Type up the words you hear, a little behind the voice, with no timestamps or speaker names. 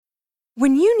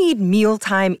When you need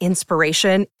mealtime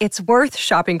inspiration, it's worth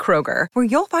shopping Kroger, where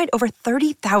you'll find over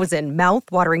 30,000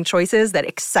 mouth-watering choices that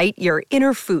excite your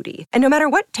inner foodie. And no matter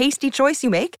what tasty choice you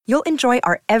make, you'll enjoy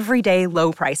our everyday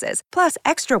low prices, plus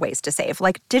extra ways to save,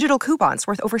 like digital coupons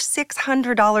worth over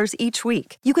 $600 each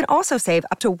week. You can also save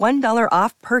up to $1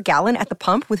 off per gallon at the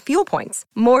pump with fuel points.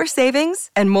 More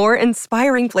savings and more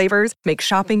inspiring flavors make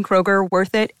shopping Kroger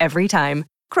worth it every time.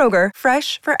 Kroger,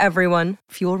 fresh for everyone.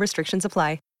 Fuel restrictions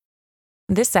apply.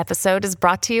 This episode is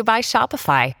brought to you by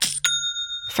Shopify.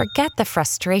 Forget the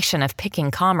frustration of picking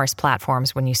commerce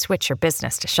platforms when you switch your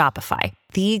business to Shopify,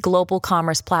 the global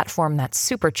commerce platform that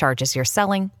supercharges your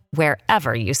selling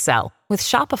wherever you sell. With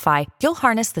Shopify, you'll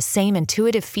harness the same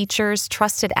intuitive features,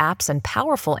 trusted apps, and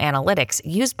powerful analytics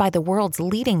used by the world's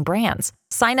leading brands.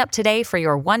 Sign up today for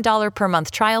your $1 per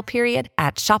month trial period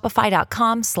at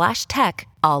shopify.com/tech,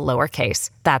 all lowercase.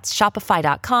 That's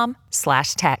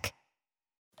shopify.com/tech.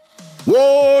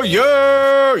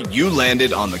 Warrior! You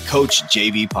landed on the Coach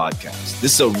JV podcast.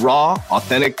 This is a raw,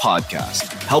 authentic podcast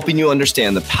helping you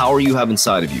understand the power you have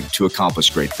inside of you to accomplish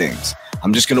great things.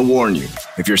 I'm just going to warn you,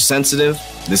 if you're sensitive,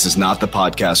 this is not the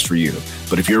podcast for you.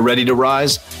 But if you're ready to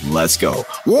rise, let's go.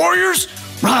 Warriors,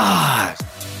 rise!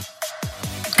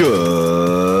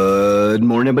 Good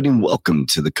morning, everybody, and welcome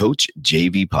to the Coach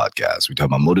JV podcast. We talk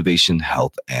about motivation,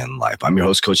 health, and life. I'm your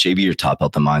host, Coach JV, your top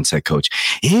health and mindset coach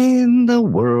in the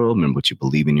world. Remember, what you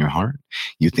believe in your heart,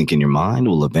 you think in your mind,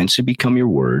 will eventually become your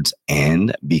words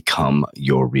and become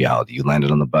your reality. You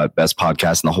landed on the best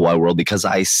podcast in the whole wide world because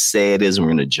I say it is, and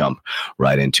we're going to jump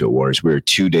right into it, Warriors. We're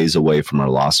 2 days away from our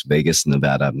Las Vegas,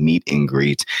 Nevada meet and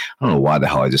greet. I don't know why the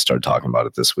hell I just started talking about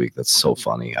it this week. That's so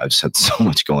funny. I've just had so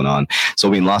much going on. So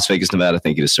we'll be in Las Vegas, Nevada.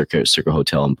 Thank you to Circa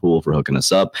Hotel and Pool for hooking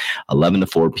us up. 11 to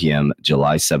 4 p.m.,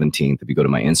 July 17th. If you go to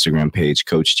my Instagram page,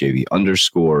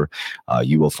 CoachJV_,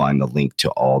 you will find the link to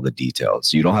all the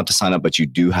details. You don't have to sign up, but you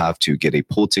do have to get a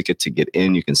pool ticket to get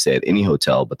in. You can stay at any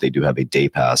hotel, but they do have a day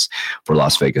pass for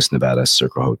Las Vegas, Nevada,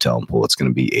 Circa Hotel and Pool. It's going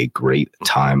to be a great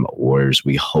time, Warriors.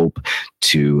 We hope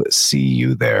to see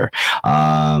you there.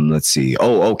 Let's see.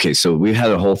 Oh, okay. So we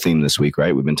had a whole theme this week,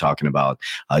 right? We've been talking about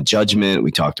judgment.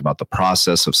 We talked about the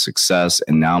process of success.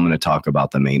 And now I'm going to talk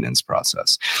about the maintenance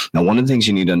process. Now, one of the things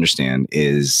you need to understand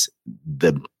is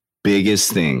the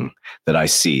biggest thing that I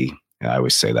see. I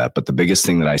always say that, but the biggest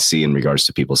thing that I see in regards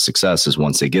to people's success is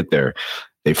once they get there,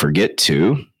 they forget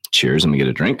to, cheers, let me get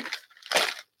a drink,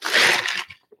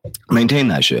 maintain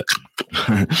that shit.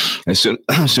 as soon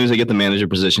as they get the manager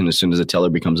position, as soon as a teller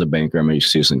becomes a banker, I'm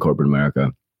used to this in corporate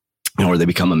America, or they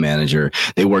become a manager,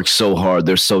 they work so hard,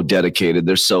 they're so dedicated,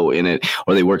 they're so in it,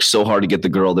 or they work so hard to get the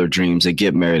girl of their dreams, they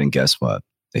get married, and guess what?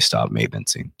 They stop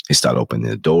maintaining. They stop opening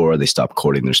the door. They stop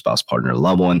courting their spouse, partner,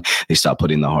 loved one. They stop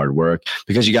putting the hard work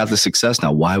because you got the success.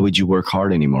 Now, why would you work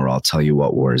hard anymore? I'll tell you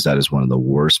what, Warriors, that is one of the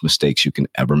worst mistakes you can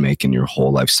ever make in your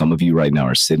whole life. Some of you right now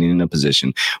are sitting in a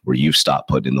position where you've stopped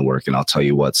putting in the work. And I'll tell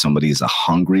you what, somebody is a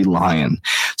hungry lion.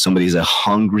 Somebody's a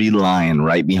hungry lion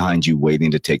right behind you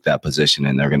waiting to take that position.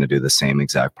 And they're going to do the same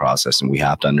exact process. And we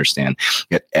have to understand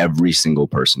that every single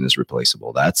person is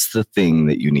replaceable. That's the thing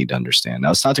that you need to understand.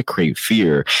 Now, it's not to create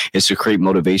fear. It's to create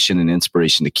motivation and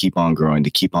inspiration to keep on growing, to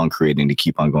keep on creating, to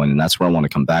keep on going. And that's where I want to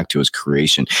come back to is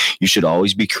creation. You should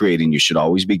always be creating. You should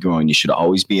always be growing. You should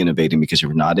always be innovating, because if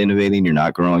you're not innovating, you're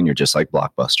not growing. You're just like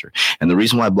Blockbuster. And the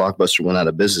reason why Blockbuster went out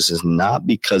of business is not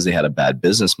because they had a bad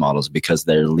business model, it's because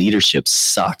their leadership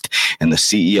sucked. And the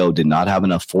CEO did not have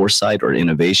enough foresight or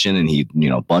innovation. And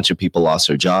a bunch of people lost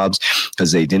their jobs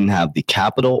because they didn't have the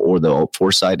capital or the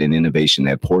foresight and innovation. They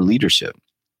had poor leadership.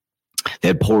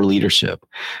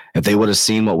 If they would have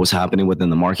seen what was happening within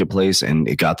the marketplace and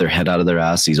it got their head out of their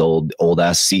ass, these old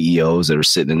ass CEOs that are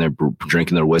sitting in there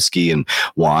drinking their whiskey and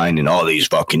wine and all these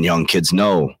fucking young kids.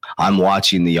 No, I'm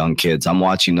watching the young kids. I'm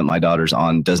watching that my daughter's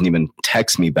on, doesn't even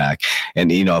text me back.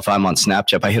 And, if I'm on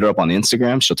Snapchat, if I hit her up on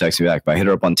Instagram, she'll text me back. If I hit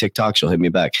her up on TikTok, she'll hit me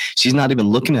back. She's not even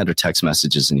looking at her text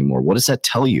messages anymore. What does that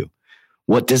tell you?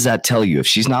 What does that tell you? If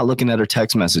she's not looking at her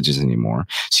text messages anymore,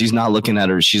 she's looking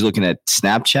at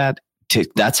Snapchat.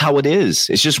 That's how it is.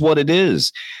 It's just what it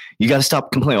is. You got to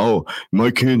stop complaining. Oh, my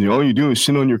kid, all you do is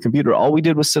sit on your computer. All we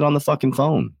did was sit on the fucking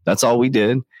phone. That's all we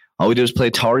did. All we did was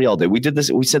play Atari all day. We did this.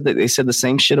 We said that they said the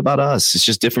same shit about us. It's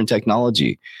just different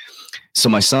technology. So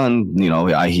my son,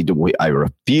 I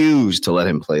refused to let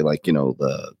him play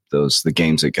the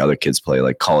games that other kids play,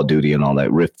 like Call of Duty and all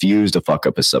that. Refused to fuck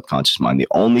up his subconscious mind. The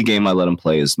only game I let him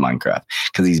play is Minecraft,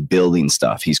 because he's building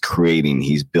stuff, he's creating,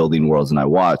 he's building worlds, and I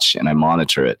watch and I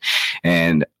monitor it,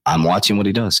 and I'm watching what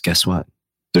he does. Guess what?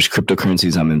 There's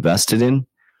cryptocurrencies I'm invested in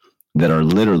that are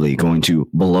literally going to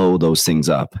blow those things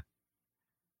up.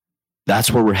 That's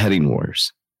where we're heading,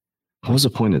 Warriors. What was the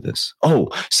point of this? Oh,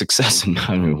 success. And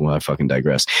I fucking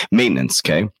digress. Maintenance.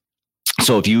 Okay.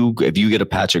 So if you get a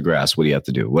patch of grass, what do you have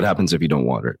to do? What happens if you don't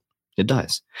water it? It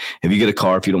dies. If you get a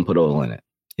car, if you don't put oil in it,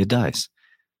 it dies.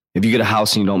 If you get a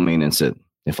house and you don't maintenance it,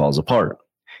 it falls apart.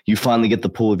 You finally get the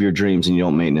pool of your dreams and you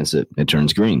don't maintenance it, it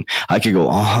turns green. I could go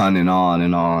on and on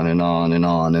and on and on and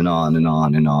on and on and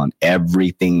on and on.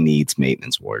 Everything needs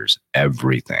maintenance, Warriors.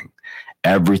 Everything.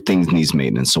 Everything needs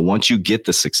maintenance. So once you get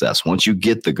the success, once you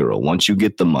get the girl, once you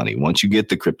get the money, once you get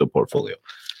the crypto portfolio,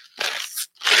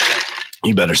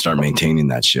 you better start maintaining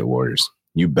that shit, Warriors.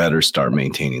 You better start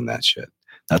maintaining that shit.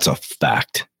 That's a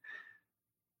fact.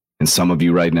 And some of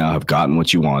you right now have gotten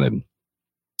what you wanted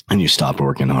and you stopped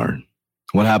working hard.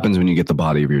 What happens when you get the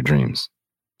body of your dreams?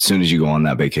 As soon as you go on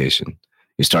that vacation,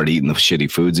 you start eating the shitty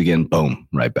foods again, boom,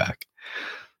 right back.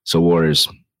 So Warriors,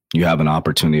 you have an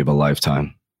opportunity of a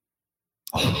lifetime.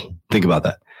 Oh, think about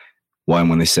that. Why,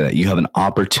 when they say that, you have an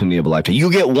opportunity of a lifetime.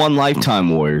 You get one lifetime,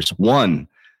 Warriors. One.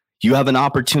 You have an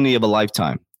opportunity of a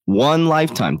lifetime. One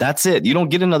lifetime. That's it. You don't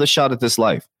get another shot at this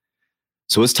life.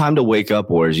 So it's time to wake up,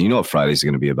 Warriors. You know what Friday's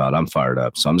going to be about. I'm fired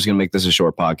up. So I'm just going to make this a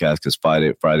short podcast because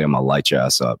Friday, I'm going to light your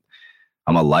ass up.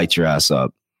 I'm going to light your ass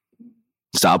up.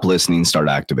 Stop listening, start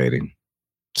activating.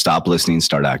 Stop listening,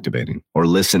 start activating. Or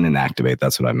listen and activate.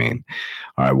 That's what I mean.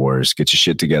 All right, Warriors, get your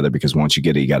shit together because once you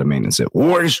get it, you got to maintenance it.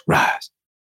 Warriors, rise.